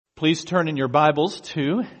Please turn in your Bibles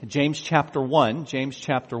to James chapter 1. James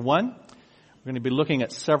chapter 1. We're going to be looking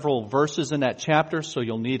at several verses in that chapter, so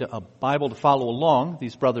you'll need a Bible to follow along.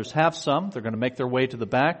 These brothers have some. They're going to make their way to the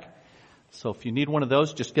back. So if you need one of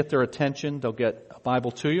those, just get their attention. They'll get a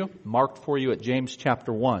Bible to you, marked for you at James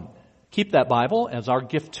chapter 1. Keep that Bible as our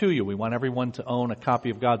gift to you. We want everyone to own a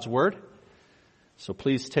copy of God's Word. So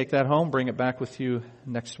please take that home, bring it back with you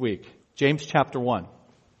next week. James chapter 1.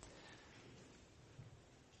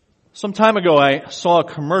 Some time ago, I saw a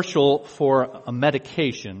commercial for a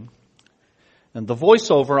medication, and the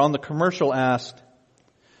voiceover on the commercial asked,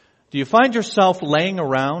 "Do you find yourself laying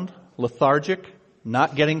around, lethargic,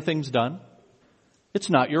 not getting things done? It's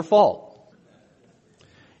not your fault.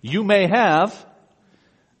 You may have,"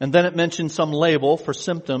 and then it mentioned some label for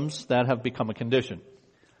symptoms that have become a condition.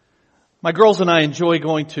 My girls and I enjoy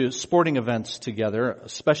going to sporting events together,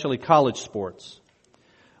 especially college sports.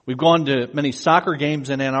 We've gone to many soccer games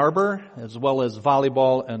in Ann Arbor, as well as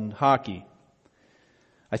volleyball and hockey.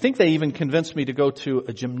 I think they even convinced me to go to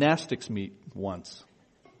a gymnastics meet once.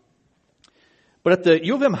 But at the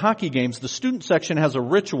U of M hockey games, the student section has a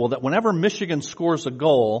ritual that whenever Michigan scores a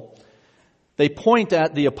goal, they point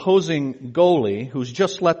at the opposing goalie who's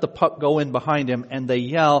just let the puck go in behind him, and they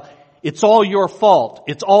yell, "It's all your fault.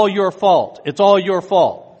 It's all your fault. It's all your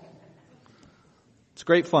fault." It's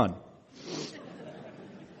great fun.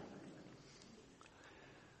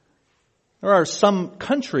 There are some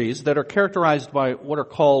countries that are characterized by what are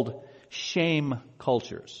called shame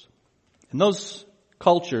cultures. In those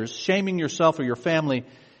cultures, shaming yourself or your family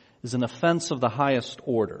is an offense of the highest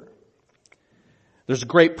order. There's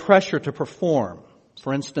great pressure to perform,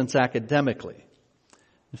 for instance, academically.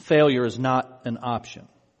 Failure is not an option.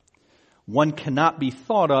 One cannot be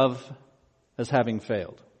thought of as having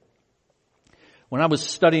failed. When I was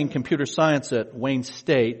studying computer science at Wayne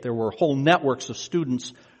State, there were whole networks of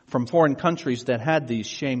students from foreign countries that had these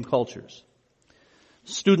shame cultures.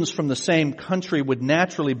 Students from the same country would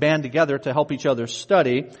naturally band together to help each other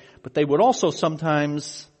study, but they would also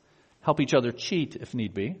sometimes help each other cheat if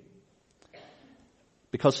need be,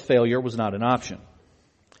 because failure was not an option.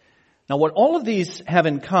 Now, what all of these have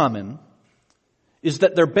in common is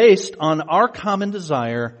that they're based on our common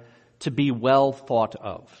desire to be well thought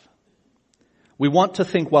of. We want to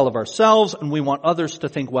think well of ourselves, and we want others to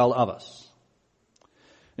think well of us.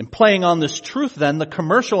 In playing on this truth, then, the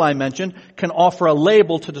commercial I mentioned can offer a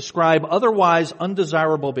label to describe otherwise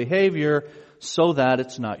undesirable behavior so that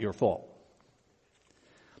it's not your fault.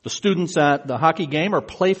 The students at the hockey game are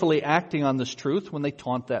playfully acting on this truth when they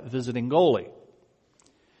taunt that visiting goalie.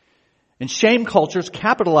 And shame cultures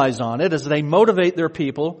capitalize on it as they motivate their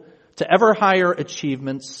people to ever higher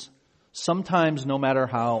achievements, sometimes no matter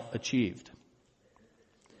how achieved.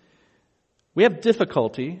 We have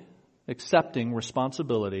difficulty accepting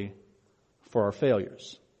responsibility for our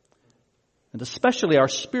failures, and especially our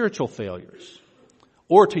spiritual failures,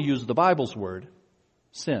 or to use the Bible's word,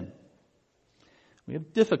 sin. We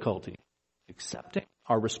have difficulty accepting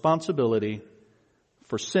our responsibility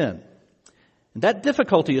for sin. And that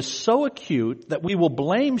difficulty is so acute that we will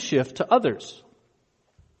blame shift to others.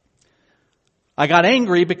 I got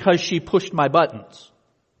angry because she pushed my buttons.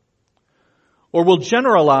 Or we'll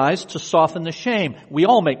generalize to soften the shame. We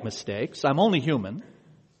all make mistakes. I'm only human.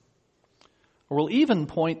 Or we'll even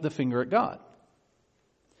point the finger at God.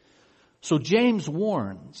 So James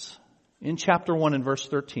warns in chapter 1 and verse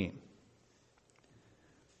 13.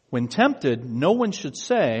 When tempted, no one should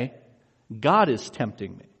say, "God is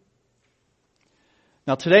tempting me."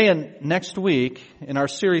 Now today and next week, in our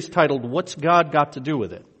series titled, "What's God Got to Do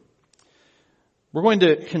with It?" we're going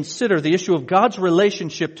to consider the issue of God's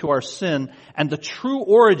relationship to our sin and the true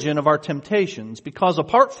origin of our temptations, because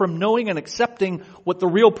apart from knowing and accepting what the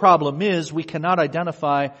real problem is, we cannot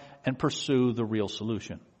identify and pursue the real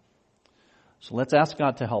solution. So let's ask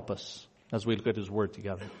God to help us as we look at His Word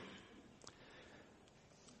together.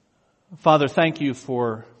 Father, thank you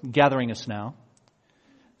for gathering us now.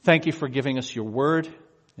 Thank you for giving us your Word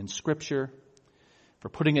in Scripture, for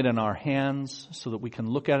putting it in our hands so that we can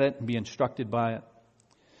look at it and be instructed by it.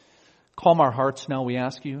 Calm our hearts now, we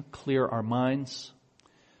ask you. Clear our minds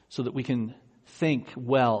so that we can think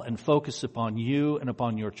well and focus upon you and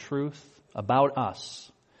upon your truth about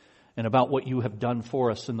us and about what you have done for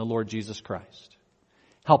us in the Lord Jesus Christ.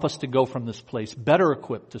 Help us to go from this place better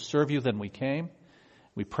equipped to serve you than we came.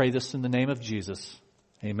 We pray this in the name of Jesus.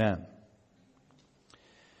 Amen.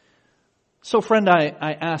 So, friend,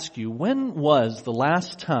 I ask you, when was the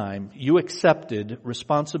last time you accepted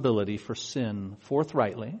responsibility for sin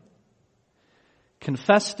forthrightly,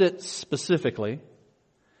 confessed it specifically,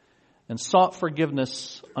 and sought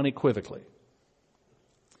forgiveness unequivocally?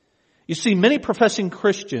 You see, many professing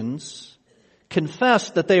Christians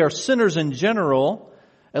confess that they are sinners in general,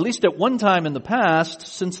 at least at one time in the past,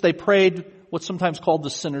 since they prayed what's sometimes called the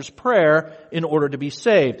sinner's prayer in order to be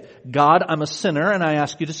saved. God, I'm a sinner and I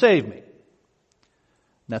ask you to save me.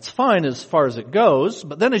 That's fine as far as it goes,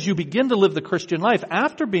 but then as you begin to live the Christian life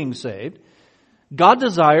after being saved, God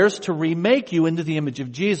desires to remake you into the image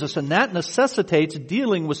of Jesus, and that necessitates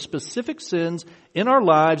dealing with specific sins in our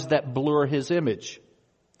lives that blur His image.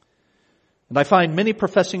 And I find many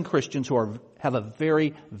professing Christians who have a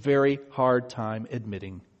very, very hard time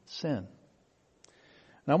admitting sin.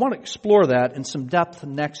 And I want to explore that in some depth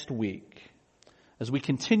next week as we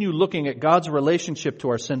continue looking at God's relationship to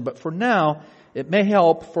our sin. But for now, it may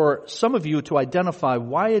help for some of you to identify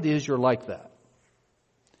why it is you're like that.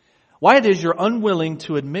 Why it is you're unwilling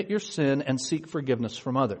to admit your sin and seek forgiveness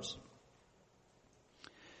from others.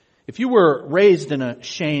 If you were raised in a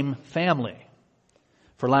shame family,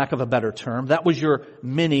 for lack of a better term, that was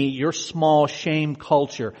your small shame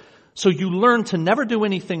culture. So you learned to never do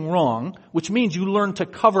anything wrong, which means you learned to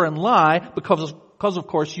cover and lie because of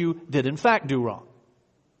course you did in fact do wrong.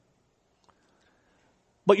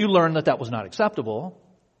 But you learned that was not acceptable,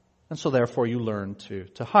 and so therefore you learned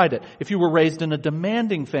to hide it. If you were raised in a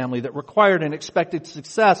demanding family that required and expected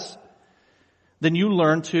success, then you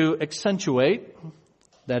learned to accentuate,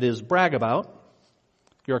 that is, brag about,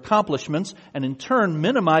 your accomplishments, and in turn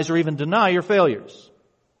minimize or even deny your failures.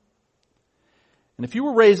 And if you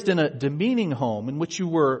were raised in a demeaning home in which you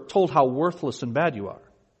were told how worthless and bad you are,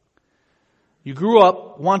 you grew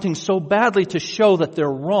up wanting so badly to show that they're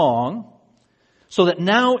wrong, so that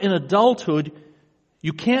now in adulthood,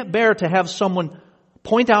 you can't bear to have someone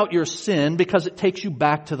point out your sin because it takes you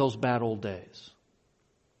back to those bad old days.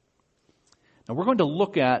 Now we're going to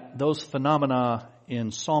look at those phenomena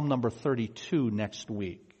in Psalm number 32 next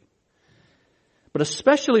week. But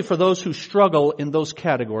especially for those who struggle in those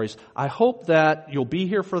categories, I hope that you'll be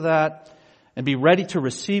here for that and be ready to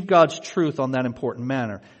receive God's truth on that important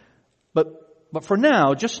matter. But for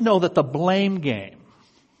now, just know that the blame game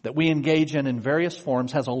that we engage in various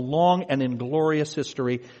forms has a long and inglorious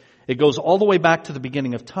history. It goes all the way back to the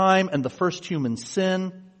beginning of time and the first human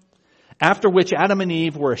sin, after which Adam and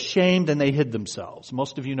Eve were ashamed and they hid themselves.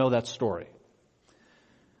 Most of you know that story.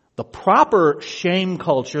 The proper shame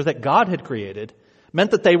culture that God had created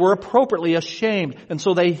meant that they were appropriately ashamed, and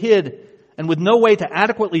so they hid. And with no way to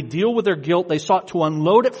adequately deal with their guilt, they sought to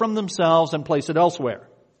unload it from themselves and place it elsewhere.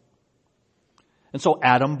 And so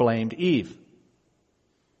Adam blamed Eve.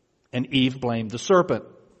 And Eve blamed the serpent.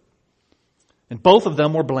 And both of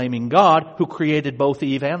them were blaming God, who created both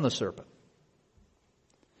Eve and the serpent.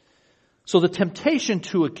 So the temptation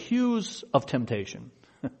to accuse of temptation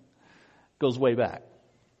goes way back.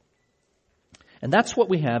 And that's what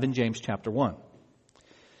we have in James chapter 1.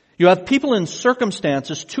 You have people in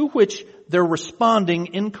circumstances to which they're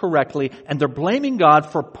responding incorrectly, and they're blaming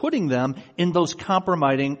God for putting them in those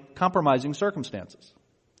compromising circumstances.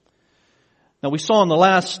 Now, we saw in the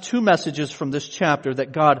last two messages from this chapter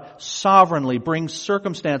that God sovereignly brings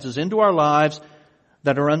circumstances into our lives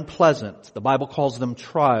that are unpleasant. The Bible calls them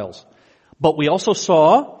trials. But we also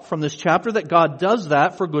saw from this chapter that God does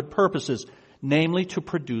that for good purposes, namely to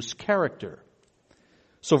produce character.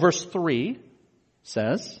 So verse 3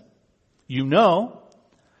 says, "You know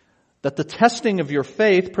that the testing of your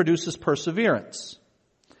faith produces perseverance.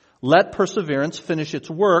 Let perseverance finish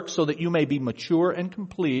its work so that you may be mature and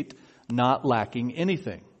complete, not lacking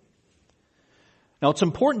anything." Now it's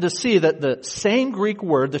important to see that the same Greek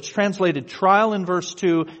word that's translated trial in verse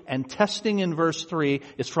 2 and testing in verse 3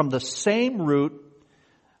 is from the same root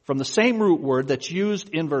word that's used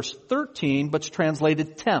in verse 13, but's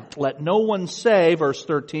translated tempt. Let no one say, verse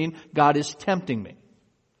 13, God is tempting me.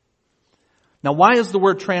 Now why is the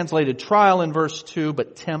word translated trial in verse 2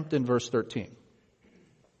 but tempt in verse 13?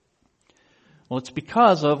 Well, it's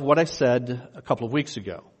because of what I said a couple of weeks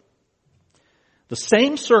ago. The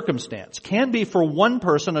same circumstance can be for one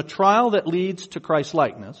person a trial that leads to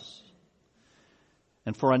Christ-likeness,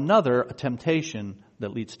 and for another a temptation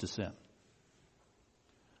that leads to sin.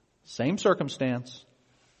 Same circumstance,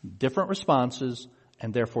 different responses,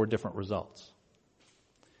 and therefore different results.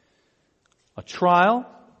 A trial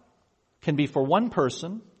can be for one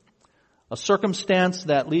person a circumstance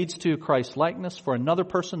that leads to Christ-likeness. For another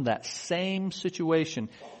person, that same situation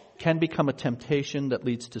can become a temptation that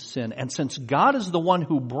leads to sin. And since God is the one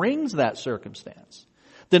who brings that circumstance,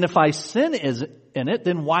 then if I sin in it,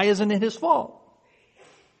 then why isn't it His fault?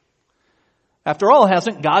 After all,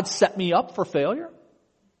 hasn't God set me up for failure?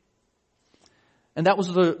 And that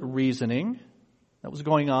was the reasoning that was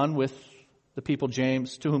going on with the people to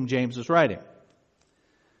whom James is writing.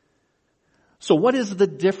 So what is the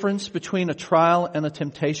difference between a trial and a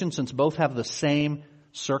temptation, since both have the same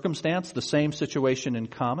circumstance, the same situation in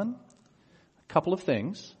common? A couple of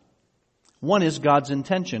things. One is God's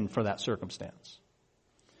intention for that circumstance.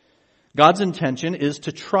 God's intention is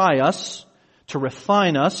to try us, to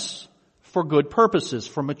refine us for good purposes,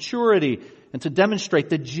 for maturity, and to demonstrate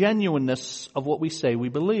the genuineness of what we say we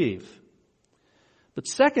believe. But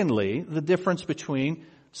secondly, the difference between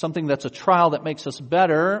something that's a trial that makes us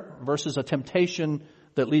better versus a temptation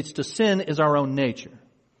that leads to sin is our own nature.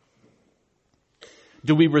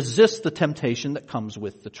 Do we resist the temptation that comes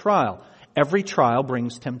with the trial? Every trial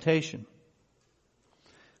brings temptation.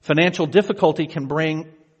 Financial difficulty can bring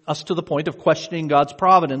us to the point of questioning God's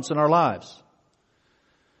providence in our lives.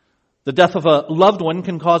 The death of a loved one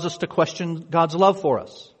can cause us to question God's love for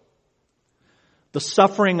us. The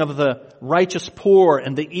suffering of the righteous poor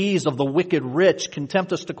and the ease of the wicked rich can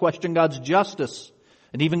tempt us to question God's justice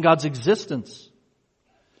and even God's existence.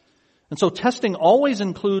 And so testing always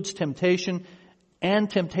includes temptation, and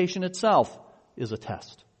temptation itself is a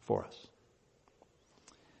test for us.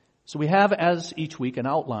 So we have, as each week, an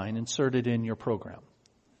outline inserted in your program.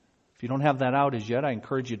 If you don't have that out as yet, I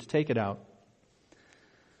encourage you to take it out.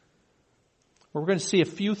 We're going to see a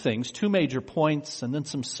few things, two major points, and then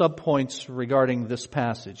some subpoints regarding this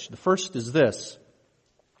passage. The first is this: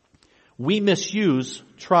 we misuse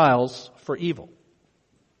trials for evil.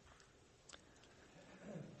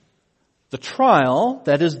 The trial,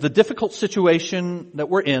 that is the difficult situation that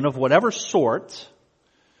we're in of whatever sort,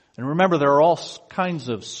 and remember there are all kinds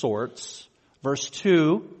of sorts. Verse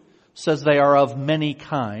 2 says they are of many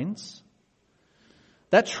kinds.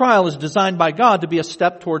 That trial is designed by God to be a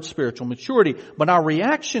step towards spiritual maturity, but our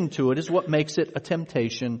reaction to it is what makes it a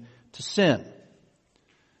temptation to sin.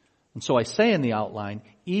 And so I say in the outline,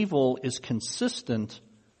 evil is consistent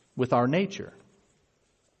with our nature.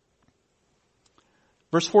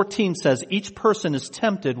 Verse 14 says, each person is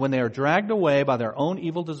tempted when they are dragged away by their own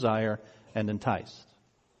evil desire and enticed.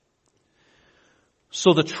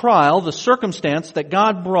 So the trial, the circumstance that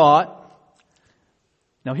God brought,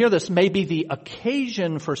 now here this may be the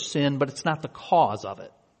occasion for sin, but it's not the cause of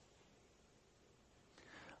it.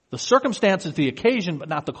 The circumstance is the occasion, but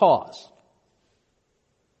not the cause.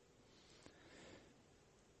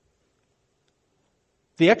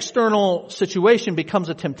 The external situation becomes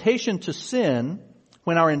a temptation to sin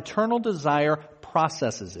when our internal desire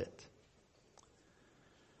processes it.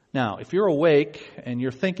 Now, if you're awake and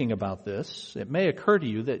you're thinking about this, it may occur to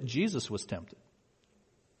you that Jesus was tempted.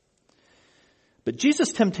 But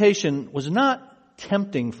Jesus' temptation was not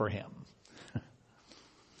tempting for him.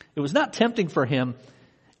 It was not tempting for him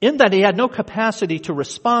in that he had no capacity to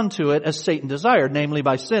respond to it as Satan desired, namely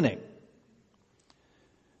by sinning.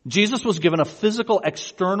 Jesus was given a physical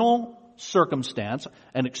external circumstance,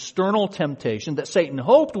 an external temptation that Satan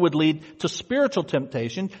hoped would lead to spiritual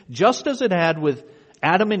temptation, just as it had with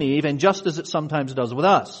Adam and Eve, and just as it sometimes does with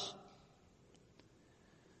us.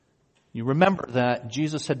 You remember that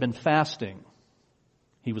Jesus had been fasting.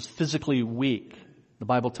 He was physically weak. The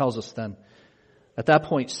Bible tells us then. At that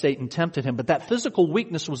point, Satan tempted him. But that physical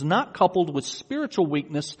weakness was not coupled with spiritual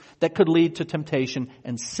weakness that could lead to temptation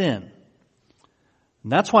and sin.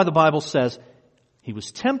 And that's why the Bible says he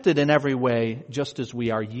was tempted in every way, just as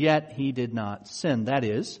we are, yet he did not sin. That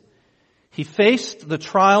is, he faced the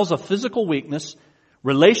trials of physical weakness,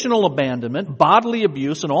 relational abandonment, bodily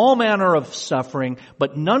abuse, and all manner of suffering,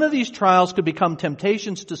 but none of these trials could become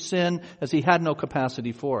temptations to sin as he had no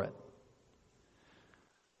capacity for it.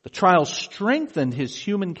 The trials strengthened his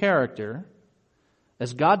human character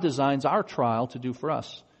as God designs our trial to do for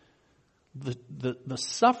us. The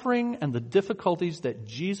suffering and the difficulties that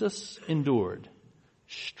Jesus endured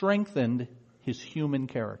strengthened his human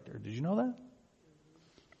character. Did you know that?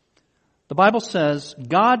 The Bible says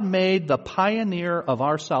God made the pioneer of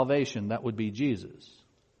our salvation, that would be Jesus,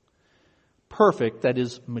 perfect, that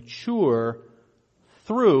is mature,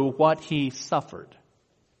 through what he suffered.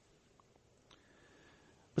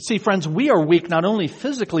 But see, friends, we are weak not only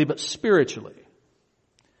physically but spiritually.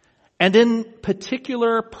 And in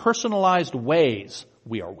particular personalized ways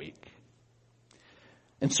we are weak.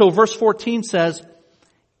 And so verse 14 says,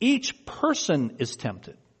 each person is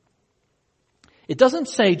tempted. It doesn't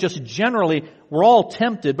say just generally we're all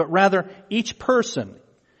tempted, but rather each person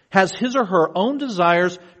has his or her own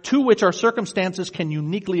desires to which our circumstances can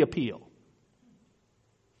uniquely appeal.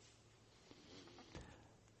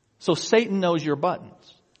 So Satan knows your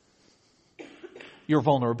buttons, your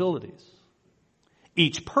vulnerabilities.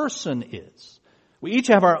 Each person is. We each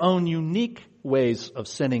have our own unique ways of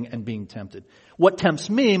sinning and being tempted. What tempts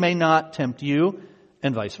me may not tempt you,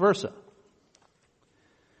 and vice versa.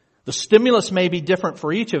 The stimulus may be different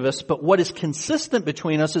for each of us, but what is consistent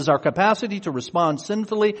between us is our capacity to respond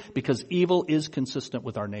sinfully because evil is consistent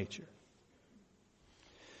with our nature.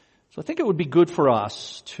 So I think it would be good for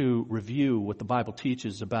us to review what the Bible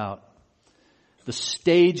teaches about the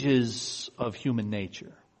stages of human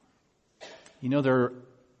nature. You know, there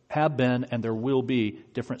have been and there will be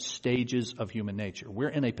different stages of human nature. We're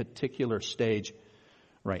in a particular stage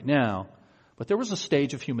right now, but there was a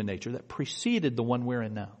stage of human nature that preceded the one we're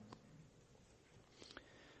in now.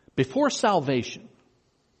 Before salvation,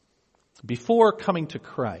 before coming to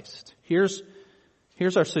Christ, here's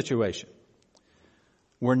our situation.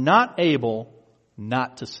 We're not able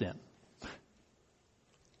not to sin.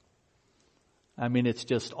 I mean, it's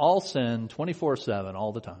just all sin 24/7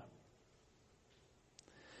 all the time.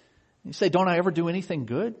 You say, don't I ever do anything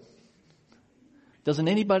good? Doesn't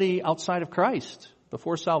anybody outside of Christ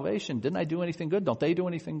before salvation, didn't I do anything good? Don't they do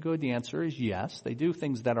anything good? The answer is yes. They do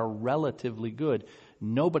things that are relatively good.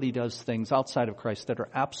 Nobody does things outside of Christ that are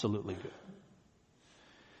absolutely good.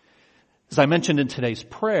 As I mentioned in today's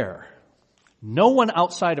prayer, no one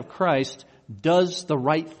outside of Christ does the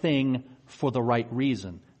right thing for the right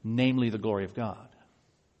reason, namely the glory of God.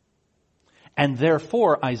 And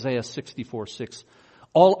therefore, Isaiah 64:6,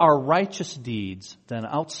 all our righteous deeds then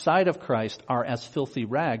outside of Christ are as filthy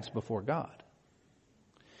rags before God.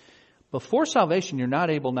 Before salvation, you're not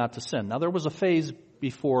able not to sin. Now, there was a phase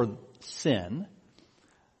before sin.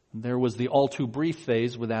 There was the all too brief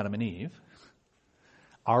phase with Adam and Eve,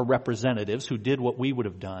 our representatives who did what we would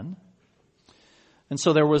have done. And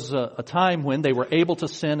so there was a time when they were able to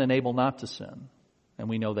sin and able not to sin. And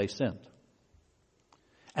we know they sinned.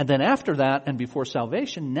 And then after that and before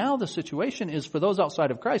salvation, now the situation is for those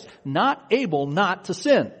outside of Christ not able not to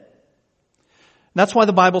sin. That's why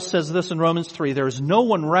the Bible says this in Romans 3, there is no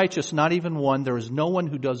one righteous, not even one. There is no one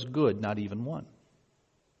who does good, not even one.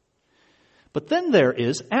 But then there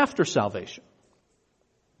is after salvation.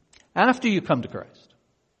 After you come to Christ.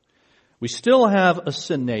 We still have a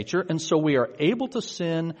sin nature, and so we are able to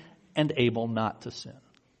sin and able not to sin.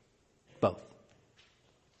 Both.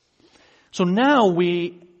 So now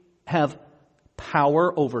we have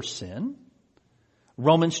power over sin.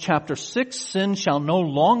 Romans chapter 6, sin shall no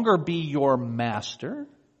longer be your master.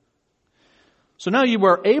 So now you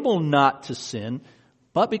are able not to sin,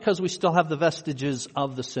 but because we still have the vestiges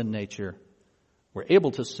of the sin nature, we're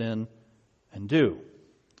able to sin and do.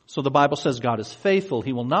 So the Bible says God is faithful.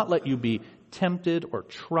 He will not let you be tempted or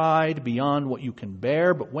tried beyond what you can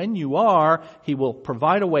bear, but when you are, He will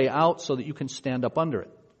provide a way out so that you can stand up under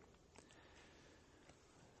it.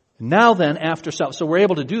 Now then, so we're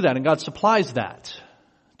able to do that, and God supplies that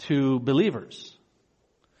to believers.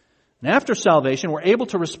 And after salvation, we're able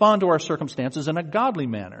to respond to our circumstances in a godly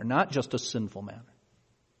manner, not just a sinful manner.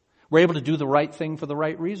 We're able to do the right thing for the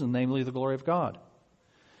right reason, namely the glory of God.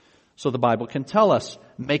 So the Bible can tell us,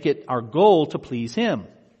 make it our goal to please Him.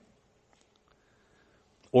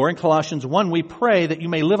 Or in Colossians 1, we pray that you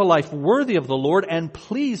may live a life worthy of the Lord and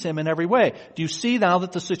please Him in every way. Do you see now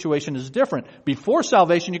that the situation is different? Before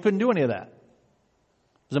salvation, you couldn't do any of that.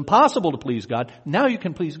 It was impossible to please God. Now you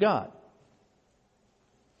can please God.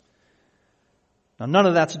 Now, none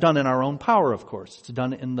of that's done in our own power, of course. It's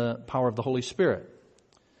done in the power of the Holy Spirit.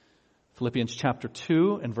 Philippians chapter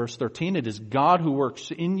 2 and verse 13, it is God who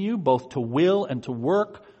works in you both to will and to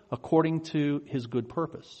work according to His good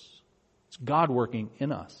purpose. It's God working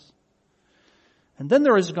in us. And then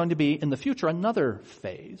there is going to be in the future another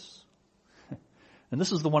phase. And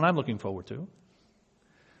this is the one I'm looking forward to.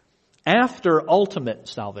 After ultimate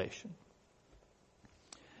salvation,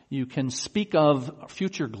 you can speak of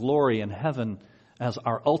future glory in heaven as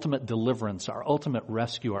our ultimate deliverance, our ultimate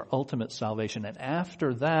rescue, our ultimate salvation. And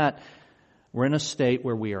after that, we're in a state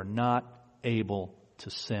where we are not able to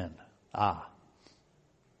sin. And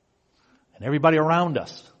everybody around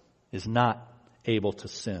us is not able to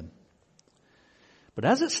sin. But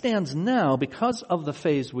as it stands now, because of the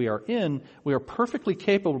phase we are in, we are perfectly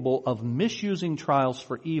capable of misusing trials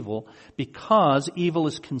for evil because evil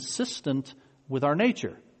is consistent with our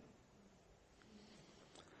nature.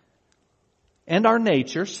 And our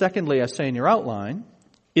nature, secondly, I say in your outline,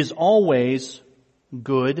 is always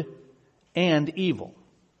good and evil.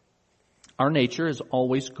 Our nature is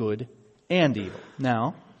always good and evil.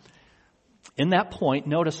 Now, in that point,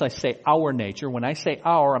 notice I say our nature. When I say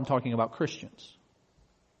our, I'm talking about Christians.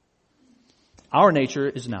 Our nature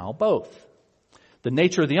is now both. The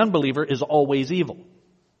nature of the unbeliever is always evil.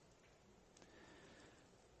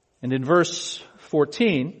 And in verse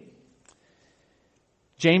 14,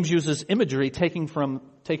 James uses imagery taken from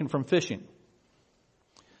fishing.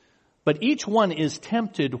 But each one is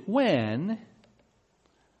tempted when,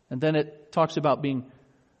 And then it talks about being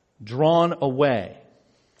drawn away,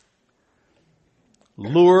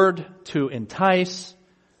 lured to entice,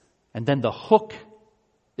 and then the hook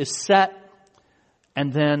is set,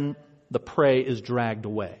 and then the prey is dragged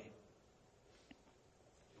away.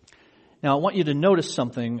 Now, I want you to notice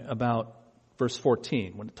something about verse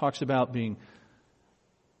 14. When it talks about being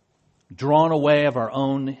drawn away of our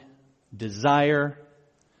own desire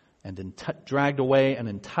and dragged away and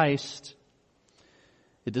enticed,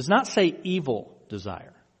 it does not say evil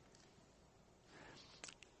desire.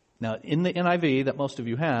 Now, in the NIV that most of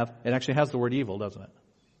you have, it actually has the word evil, doesn't it?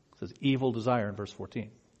 It says evil desire in verse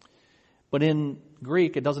 14. But in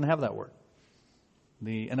Greek, it doesn't have that word.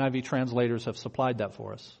 The NIV translators have supplied that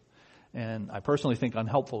for us, and I personally think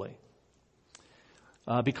unhelpfully.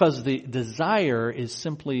 Because the desire is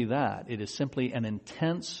simply that. It is simply an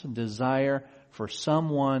intense desire for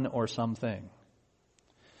someone or something.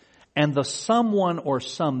 And the someone or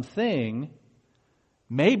something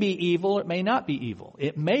may be evil, it may not be evil.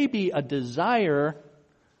 It may be a desire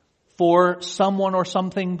for someone or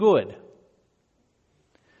something good.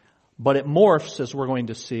 But it morphs, as we're going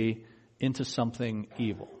to see, into something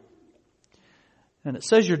evil. And it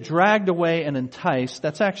says you're dragged away and enticed.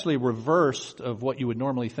 That's actually reversed of what you would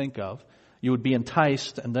normally think of. You would be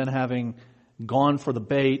enticed, and then having gone for the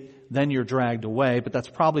bait, then you're dragged away. But that's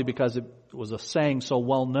probably because it was a saying so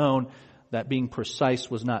well known that being precise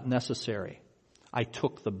was not necessary. I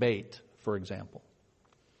took the bait, for example.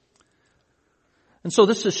 And so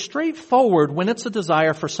this is straightforward when it's a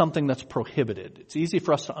desire for something that's prohibited. It's easy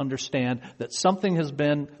for us to understand that something has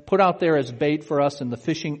been put out there as bait for us in the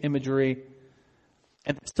fishing imagery,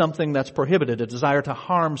 and it's something that's prohibited, a desire to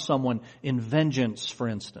harm someone in vengeance, for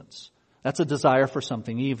instance. That's a desire for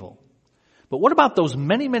something evil. But what about those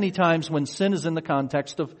many, many times when sin is in the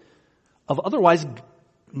context of otherwise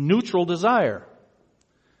neutral desire?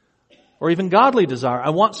 Or even godly desire.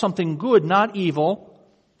 I want something good, not evil,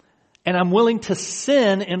 and I'm willing to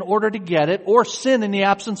sin in order to get it, or sin in the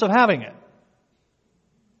absence of having it.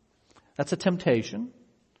 That's a temptation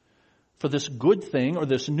for this good thing or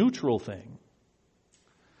this neutral thing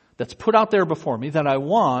that's put out there before me that I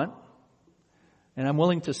want, and I'm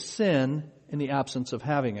willing to sin in the absence of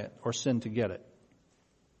having it, or sin to get it.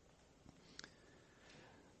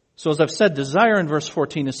 So as I've said, desire in verse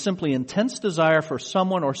 14 is simply intense desire for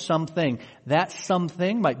someone or something. That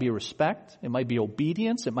something might be respect, it might be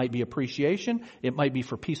obedience, it might be appreciation, it might be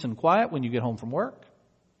for peace and quiet when you get home from work.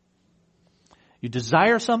 You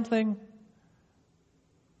desire something,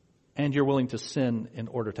 and you're willing to sin in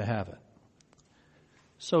order to have it.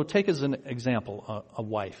 So take as an example a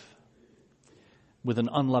wife with an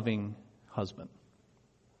unloving husband.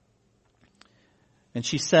 And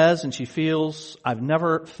she says and she feels, I've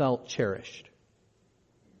never felt cherished.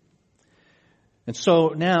 And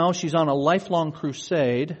so now she's on a lifelong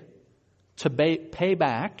crusade to pay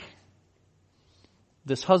back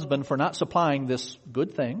this husband for not supplying this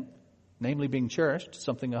good thing, namely being cherished,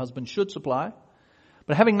 something a husband should supply.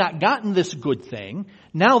 But having not gotten this good thing,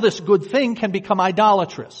 now this good thing can become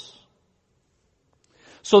idolatrous.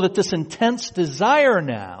 So that this intense desire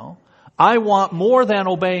now, I want more than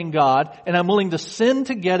obeying God, and I'm willing to sin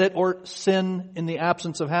to get it or sin in the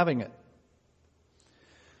absence of having it.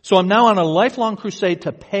 So I'm now on a lifelong crusade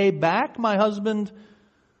to pay back my husband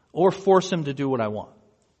or force him to do what I want.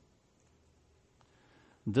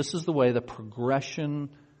 This is the way the progression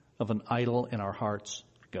of an idol in our hearts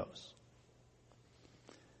goes.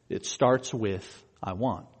 It starts with, I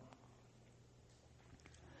want.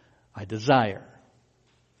 I desire.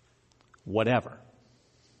 Whatever.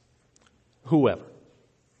 Whoever.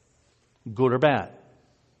 Good or bad.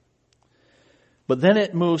 But then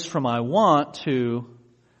it moves from I want to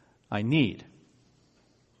I need.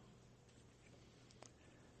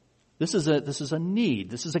 This is a need.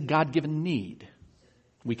 This is a God-given need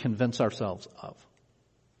we convince ourselves of.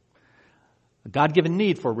 A God-given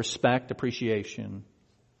need for respect, appreciation,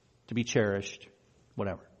 to be cherished,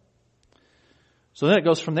 whatever. So then it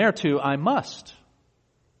goes from there to I must.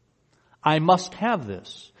 I must have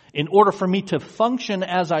this. In order for me to function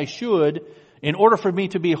as I should, in order for me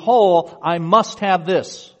to be whole, I must have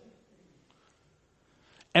this.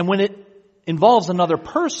 And when it involves another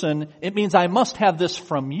person, it means I must have this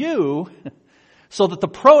from you, so that the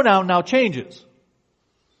pronoun now changes.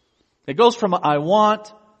 It goes from I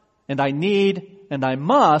want and I need and I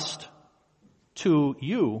must to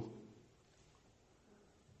you.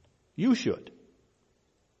 You should.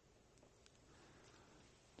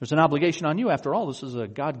 There's an obligation on you. After all, this is a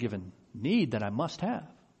God-given need that I must have.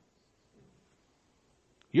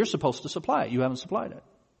 You're supposed to supply it. You haven't supplied it.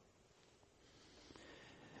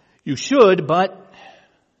 You should, but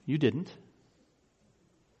You didn't.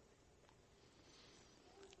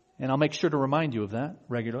 And I'll make sure to remind you of that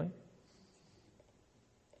regularly.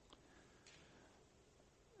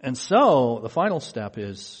 And so, the final step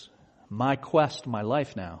is, my quest, my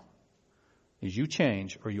life now, is you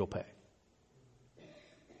change or you'll pay.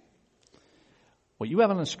 What you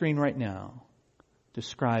have on the screen right now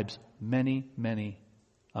describes many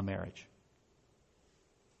a marriage.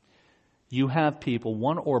 You have people,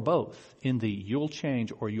 one or both, in the you'll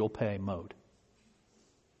change or you'll pay mode.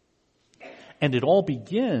 And it all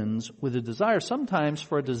begins with a desire, sometimes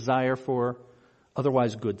for a desire for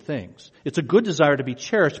otherwise good things. It's a good desire to be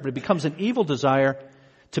cherished, but it becomes an evil desire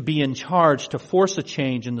to be in charge, to force a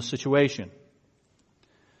change in the situation.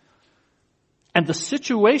 And the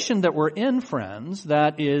situation that we're in, friends,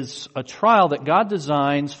 that is a trial that God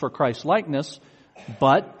designs for Christ's likeness,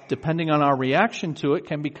 but depending on our reaction to it,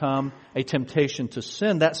 can become a temptation to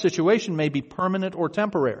sin. That situation may be permanent or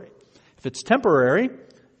temporary. If it's temporary,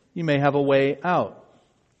 you may have a way out.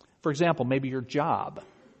 For example, maybe your job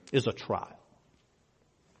is a trial.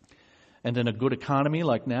 And in a good economy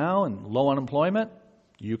like now and low unemployment,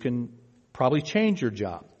 you can probably change your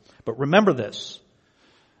job. But remember this.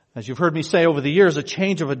 As you've heard me say over the years, a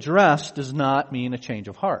change of address does not mean a change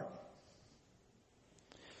of heart.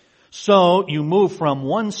 So you move from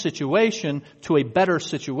one situation to a better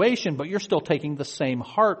situation, but you're still taking the same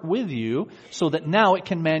heart with you so that now it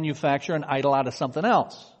can manufacture an idol out of something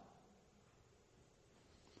else.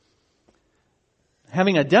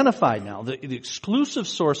 Having identified now the exclusive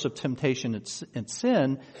source of temptation and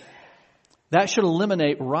sin, that should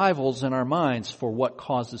eliminate rivals in our minds for what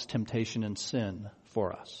causes temptation and sin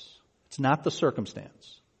for us. It's not the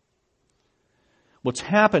circumstance. What's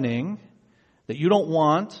happening that you don't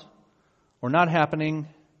want or not happening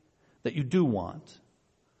that you do want.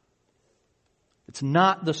 It's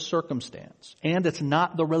not the circumstance, and it's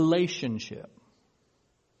not the relationship.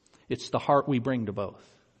 It's the heart we bring to both.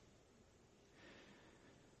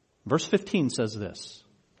 Verse 15 says this.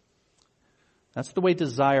 That's the way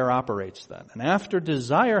desire operates then. And after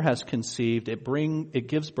desire has conceived, it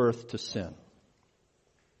gives birth to sin.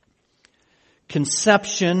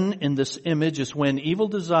 Conception in this image is when evil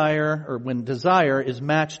desire, or when desire is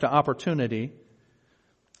matched to opportunity,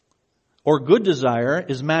 or good desire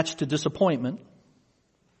is matched to disappointment,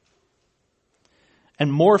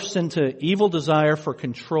 and morphs into evil desire for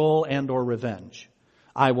control and or revenge.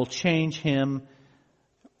 I will change him,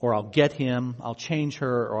 or I'll get him. I'll change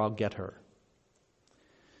her, or I'll get her.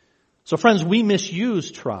 So friends, we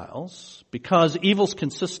misuse trials because evil's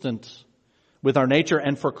consistent with our nature.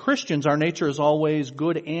 And for Christians, our nature is always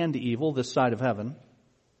good and evil this side of heaven.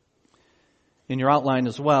 In your outline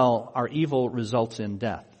as well, our evil results in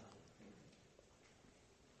death.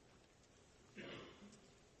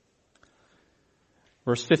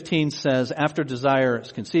 Verse 15 says, after desire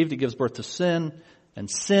is conceived, it gives birth to sin. And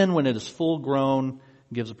sin, when it is full grown,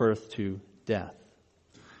 gives birth to death.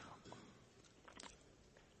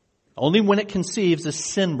 Only when it conceives is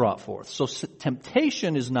sin brought forth. So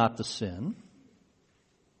temptation is not the sin.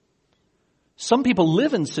 Some people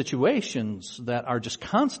live in situations that are just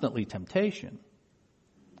constantly temptation.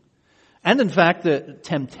 And in fact, the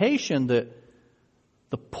temptation, the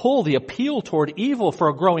pull, the appeal toward evil for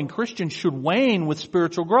a growing Christian should wane with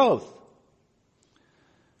spiritual growth.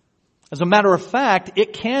 As a matter of fact,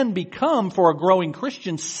 it can become for a growing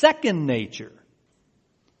Christian second nature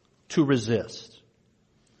to resist.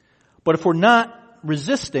 But if we're not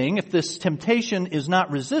resisting, if this temptation is not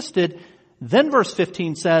resisted, then verse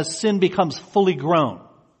 15 says sin becomes fully grown.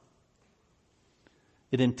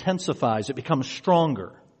 It intensifies, it becomes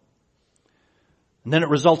stronger. And then it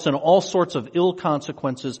results in all sorts of ill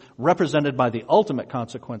consequences represented by the ultimate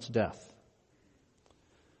consequence, death.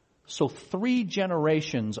 So 3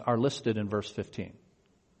 generations are listed in verse 15.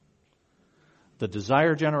 The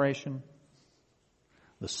desire generation,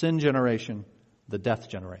 the sin generation, the death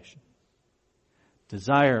generation.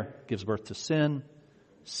 Desire gives birth to sin.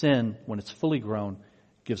 Sin, when it's fully grown,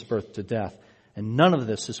 gives birth to death. And none of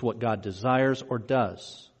this is what God desires or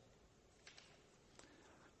does.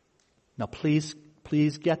 Now please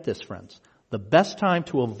get this, friends. The best time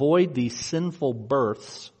to avoid these sinful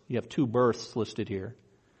births, you have 2 births listed here.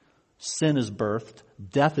 Sin is birthed,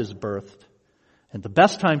 death is birthed. And the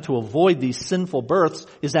best time to avoid these sinful births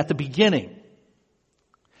is at the beginning,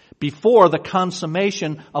 before the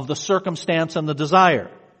consummation of the circumstance and the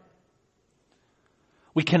desire.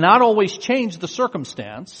 We cannot always change the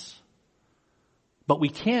circumstance, but we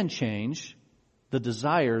can change the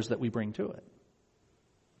desires that we bring to it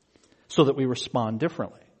so that we respond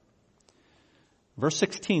differently. Verse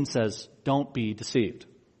 16 says, don't be deceived.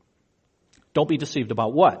 Don't be deceived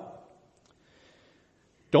about what?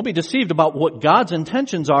 Don't be deceived about what God's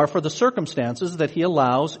intentions are for the circumstances that He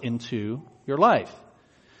allows into your life.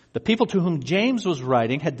 The people to whom James was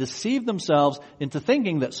writing had deceived themselves into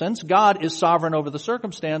thinking that since God is sovereign over the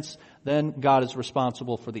circumstance, then God is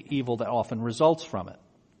responsible for the evil that often results from it.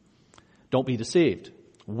 Don't be deceived.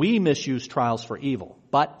 We misuse trials for evil.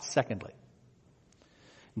 But secondly,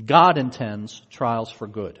 God intends trials for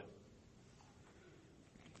good.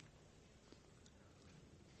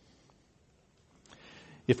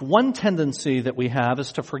 If one tendency that we have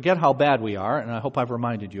is to forget how bad we are, and I hope I've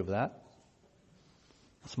reminded you of that,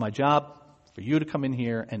 it's my job for you to come in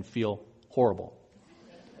here and feel horrible.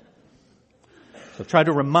 So try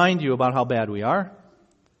to remind you about how bad we are.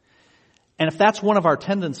 And if that's one of our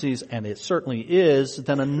tendencies, and it certainly is,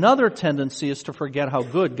 then another tendency is to forget how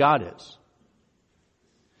good God is.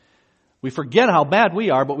 We forget how bad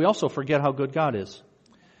we are, but we also forget how good God is.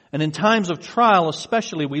 And in times of trial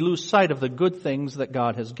especially, we lose sight of the good things that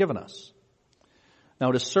God has given us. Now,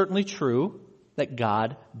 it is certainly true that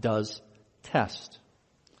God does test.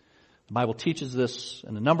 The Bible teaches this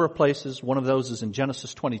in a number of places. One of those is in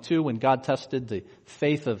Genesis 22, when God tested the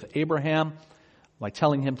faith of Abraham by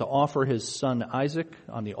telling him to offer his son Isaac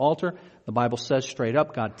on the altar. The Bible says straight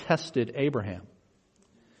up, God tested Abraham.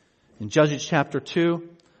 In Judges chapter 2,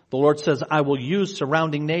 the Lord says, I will use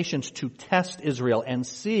surrounding nations to test Israel and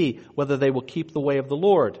see whether they will keep the way of the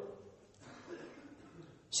Lord.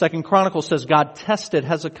 2 Chronicles says God tested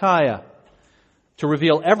Hezekiah to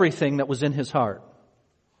reveal everything that was in his heart.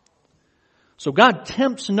 So God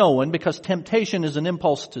tempts no one because temptation is an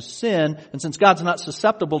impulse to sin, and since God's not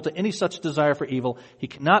susceptible to any such desire for evil, He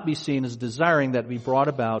cannot be seen as desiring that be brought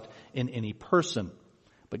about in any person.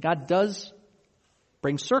 But God does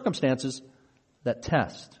bring circumstances that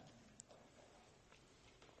test.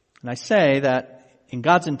 And I say that in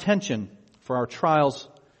God's intention for our trials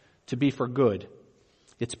to be for good,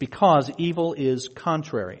 it's because evil is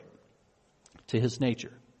contrary to His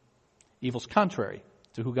nature. Evil's contrary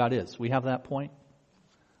to who God is. We have that point?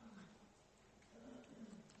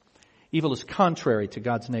 Evil is contrary to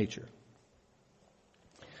God's nature.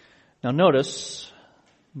 Now notice,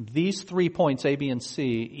 these 3 points, A, B, and C,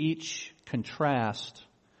 each contrast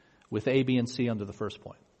with A, B, and C under the first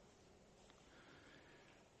point.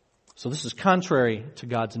 So this is contrary to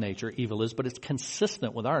God's nature, evil is, but it's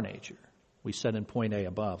consistent with our nature. We said in point A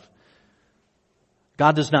above.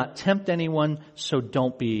 God does not tempt anyone, so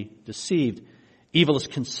don't be deceived. Evil is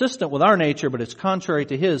consistent with our nature, but it's contrary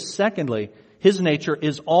to His. Secondly, His nature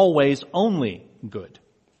is always only good.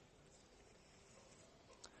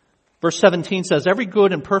 Verse 17 says, every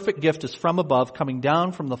good and perfect gift is from above, coming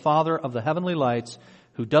down from the Father of the heavenly lights,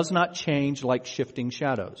 who does not change like shifting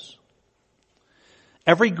shadows.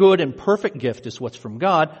 Every good and perfect gift is what's from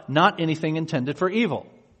God, not anything intended for evil.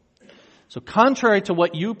 So contrary to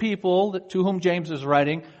what you people to whom James is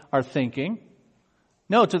writing are thinking,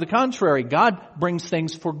 no, to the contrary, God brings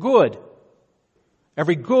things for good.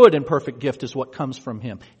 Every good and perfect gift is what comes from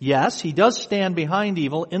Him. Yes, He does stand behind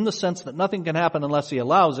evil in the sense that nothing can happen unless He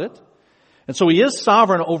allows it. And so He is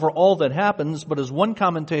sovereign over all that happens, but as one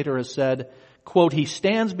commentator has said, quote, He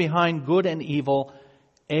stands behind good and evil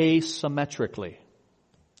asymmetrically.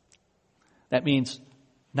 That means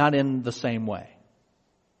not in the same way.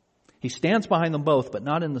 He stands behind them both, but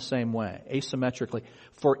not in the same way, asymmetrically.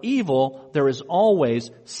 For evil, there is always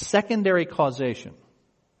secondary causation.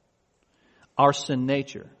 Our sin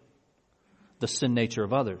nature, the sin nature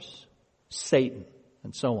of others, Satan,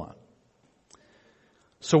 and so on.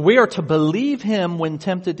 So we are to believe Him when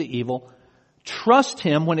tempted to evil, trust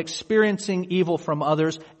Him when experiencing evil from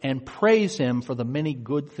others, and praise Him for the many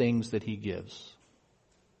good things that He gives.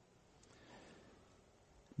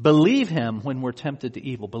 Believe Him when we're tempted to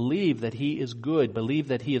evil. Believe that He is good. Believe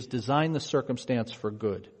that He has designed the circumstance for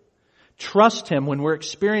good. Trust Him when we're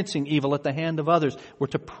experiencing evil at the hand of others. We're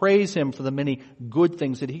to praise Him for the many good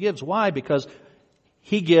things that He gives. Why? Because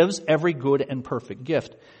He gives every good and perfect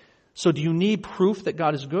gift. So do you need proof that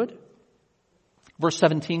God is good? Verse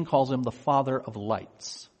 17 calls Him the Father of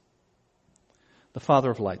lights. The Father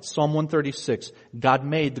of lights. Psalm 136, God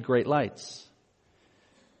made the great lights.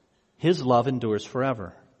 His love endures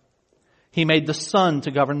forever. He made the sun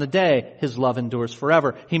to govern the day. His love endures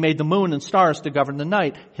forever. He made the moon and stars to govern the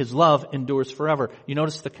night. His love endures forever. You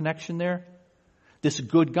notice the connection there? This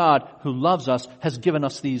good God who loves us has given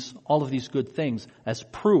us all of these good things as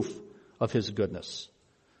proof of His goodness.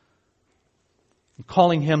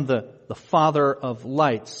 Calling Him the Father of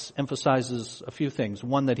lights emphasizes a few things.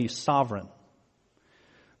 One, that He's sovereign.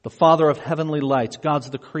 The Father of heavenly lights. God's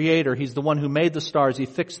the creator. He's the one who made the stars. He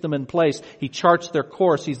fixed them in place. He charts their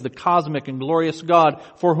course. He's the cosmic and glorious God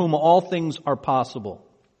for whom all things are possible.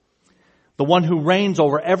 The one who reigns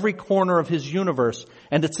over every corner of His universe.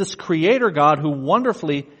 And it's this creator God who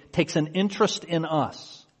wonderfully takes an interest in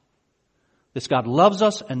us. This God loves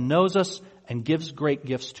us and knows us and gives great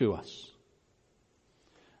gifts to us.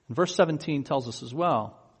 And verse 17 tells us as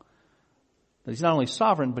well that He's not only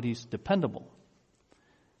sovereign, but He's dependable.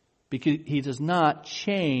 Because He does not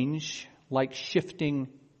change like shifting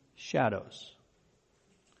shadows.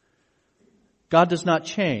 God does not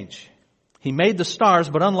change. He made the stars,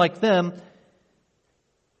 but unlike them,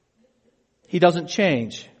 He doesn't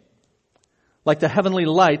change. Like the heavenly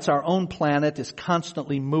lights, our own planet is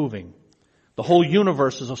constantly moving. The whole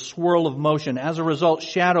universe is a swirl of motion. As a result,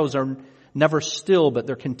 shadows are never still, but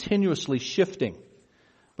they're continuously shifting.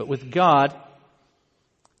 But with God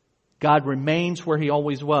remains where He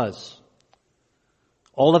always was.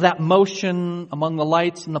 All of that motion among the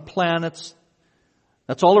lights and the planets,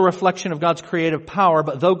 that's all a reflection of God's creative power.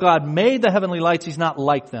 But though God made the heavenly lights, He's not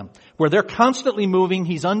like them. Where they're constantly moving,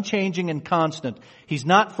 He's unchanging and constant. He's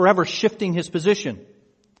not forever shifting His position.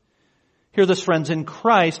 Hear this, friends. In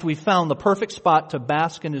Christ, we found the perfect spot to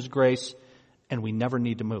bask in His grace, and we never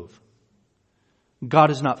need to move.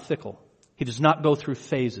 God is not fickle. He does not go through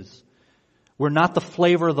phases. We're not the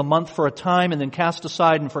flavor of the month for a time and then cast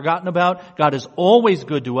aside and forgotten about. God is always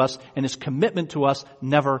good to us, and His commitment to us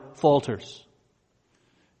never falters.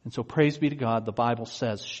 And so praise be to God, the Bible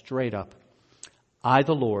says straight up, I,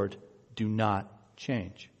 the Lord, do not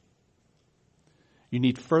change. You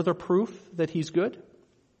need further proof that He's good?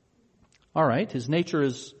 All right, His nature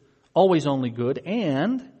is always only good,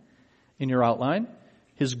 and in your outline,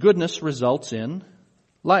 His goodness results in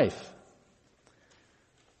life.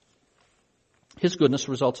 His goodness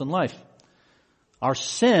results in life. Our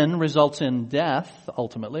sin results in death,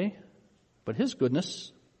 ultimately, but His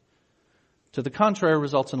goodness, to the contrary,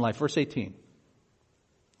 results in life. Verse 18.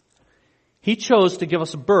 He chose to give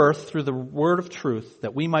us birth through the word of truth,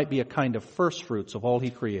 that we might be a kind of first fruits of all He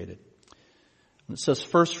created. And it says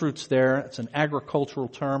first fruits there. It's an agricultural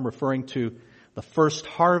term referring to the first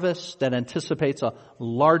harvest that anticipates a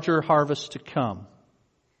larger harvest to come.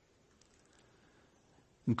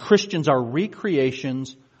 And Christians are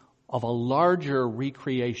recreations of a larger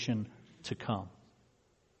recreation to come.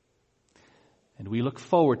 And we look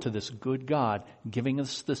forward to this good God giving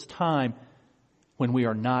us this time when we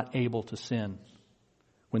are not able to sin,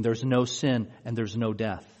 when there's no sin and there's no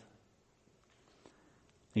death.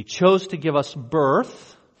 He chose to give us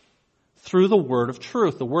birth through the word of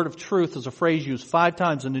truth. The word of truth is a phrase used 5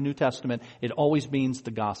 times in the New Testament. It always means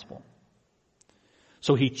the gospel.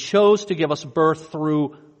 So He chose to give us birth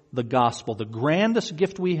through the gospel. The grandest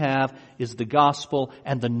gift we have is the gospel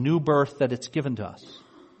and the new birth that it's given to us.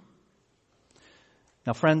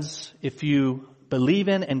 Now, friends, if you believe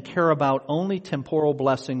in and care about only temporal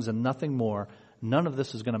blessings and nothing more, none of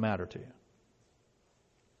this is going to matter to you.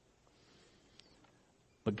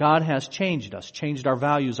 But God has changed us, changed our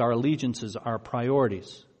values, our allegiances, our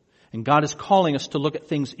priorities. And God is calling us to look at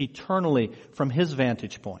things eternally from His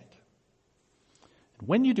vantage point.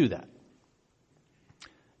 When you do that,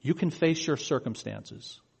 you can face your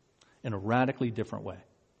circumstances in a radically different way.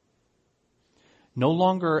 No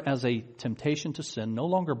longer as a temptation to sin, no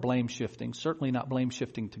longer blame shifting, certainly not blame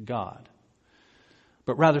shifting to God,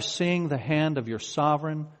 but rather seeing the hand of your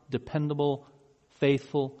sovereign, dependable,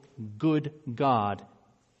 faithful, good God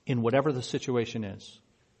in whatever the situation is.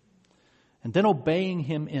 And then obeying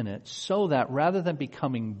Him in it so that rather than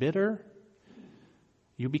becoming bitter,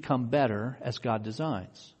 you become better as God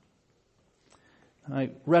designs.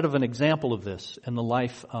 I read of an example of this in the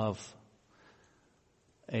life of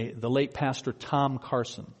the late pastor Tom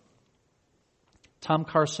Carson. Tom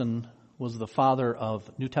Carson was the father of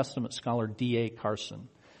New Testament scholar D.A. Carson.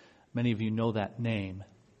 Many of you know that name.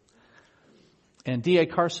 And D.A.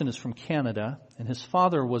 Carson is from Canada, and his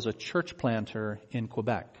father was a church planter in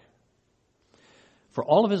Quebec. For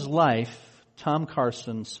all of his life, Tom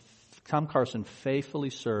Carson faithfully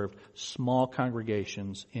served small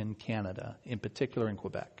congregations in Canada, in particular in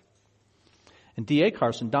Quebec. And D.A.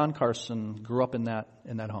 Carson, Don Carson, grew up in that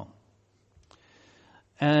home.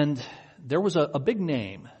 And there was a big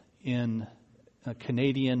name in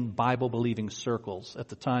Canadian Bible-believing circles at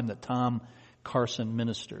the time that Tom Carson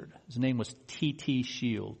ministered. His name was T.T.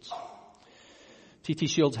 Shields. T.T.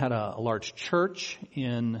 Shields had a large church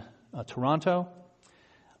in Toronto.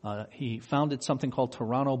 He founded something called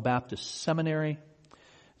Toronto Baptist Seminary.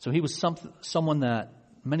 So he was someone that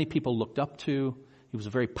many people looked up to. He was a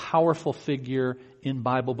very powerful figure in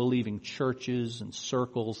Bible-believing churches and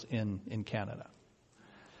circles in Canada.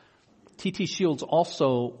 T.T. Shields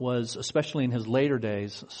also was, especially in his later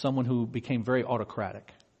days, someone who became very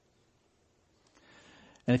autocratic.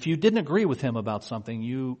 And if you didn't agree with him about something,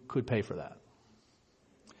 you could pay for that.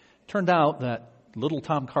 Turned out that little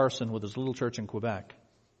Tom Carson with his little church in Quebec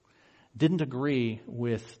didn't agree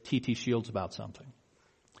with T.T. Shields about something.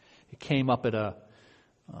 It came up at a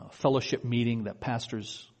fellowship meeting that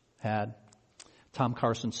pastors had. Tom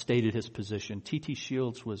Carson stated his position. T.T.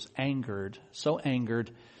 Shields was angered, so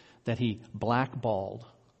angered that he blackballed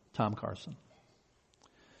Tom Carson.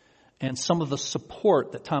 And some of the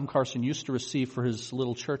support that Tom Carson used to receive for his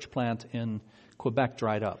little church plant in Quebec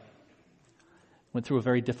dried up. Went through a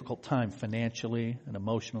very difficult time financially and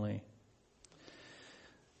emotionally.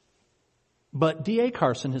 But D.A.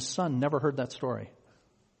 Carson, his son, never heard that story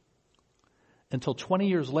until 20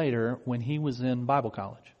 years later when he was in Bible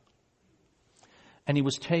college. And he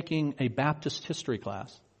was taking a Baptist history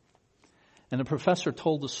class. And the professor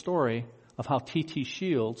told the story of how T.T.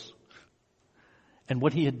 Shields and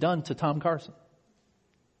what he had done to Tom Carson.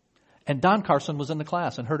 And Don Carson was in the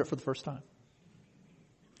class and heard it for the first time.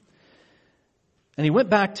 And he went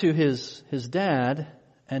back to his dad,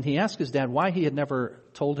 and he asked his dad why he had never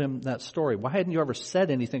told him that story. Why hadn't you ever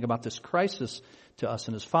said anything about this crisis to us?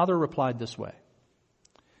 And his father replied this way.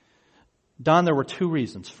 Don, there were two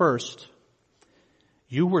reasons. First,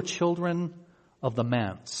 you were children of the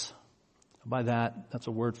manse. By that's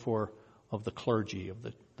a word of the clergy,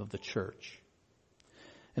 of the church.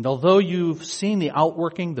 And although you've seen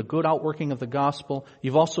the good outworking of the gospel,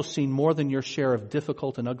 you've also seen more than your share of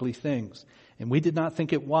difficult and ugly things. And we did not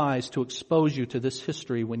think it wise to expose you to this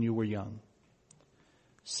history when you were young.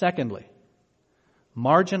 Secondly,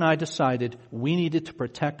 Marge and I decided we needed to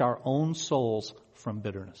protect our own souls from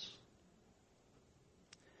bitterness.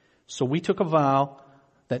 So we took a vow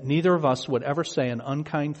that neither of us would ever say an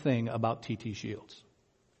unkind thing about T.T. Shields.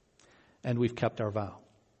 And we've kept our vow.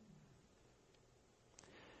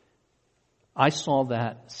 I saw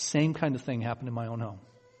that same kind of thing happen in my own home.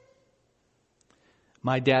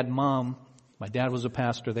 My dad was a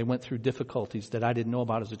pastor. They went through difficulties that I didn't know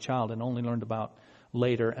about as a child and only learned about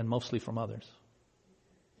later and mostly from others.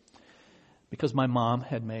 Because my mom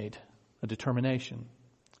had made a determination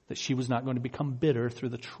that she was not going to become bitter through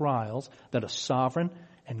the trials that a sovereign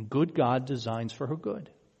and good God designs for her good.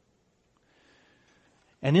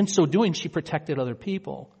 And in so doing, she protected other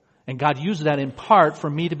people. And God used that in part for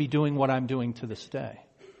me to be doing what I'm doing to this day.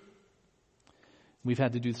 We've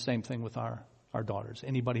had to do the same thing with our daughters.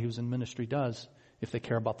 Anybody who's in ministry does, if they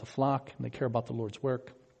care about the flock and they care about the Lord's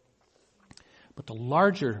work. But the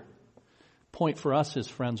larger point for us is,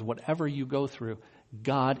 friends, whatever you go through,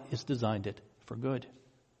 God has designed it for good.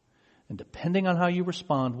 And depending on how you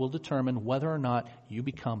respond will determine whether or not you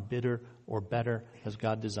become bitter or better as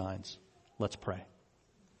God designs. Let's pray.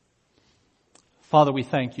 Father, we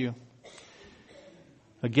thank you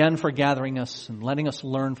again for gathering us and letting us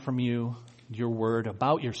learn from you, your word,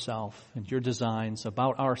 about yourself and your designs,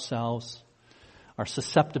 about ourselves, our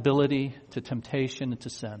susceptibility to temptation and to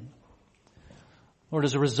sin. Lord,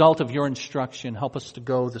 as a result of your instruction, help us to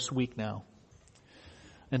go this week now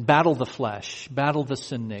and battle the flesh, battle the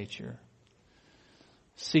sin nature.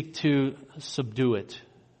 Seek to subdue it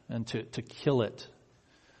and to kill it,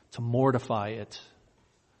 to mortify it.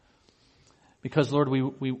 Because, Lord,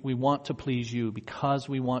 we want to please you, because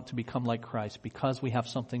we want to become like Christ, because we have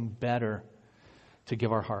something better to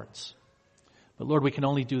give our hearts. But, Lord, we can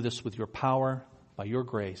only do this with your power, by your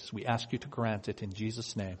grace. We ask you to grant it in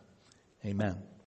Jesus' name. Amen.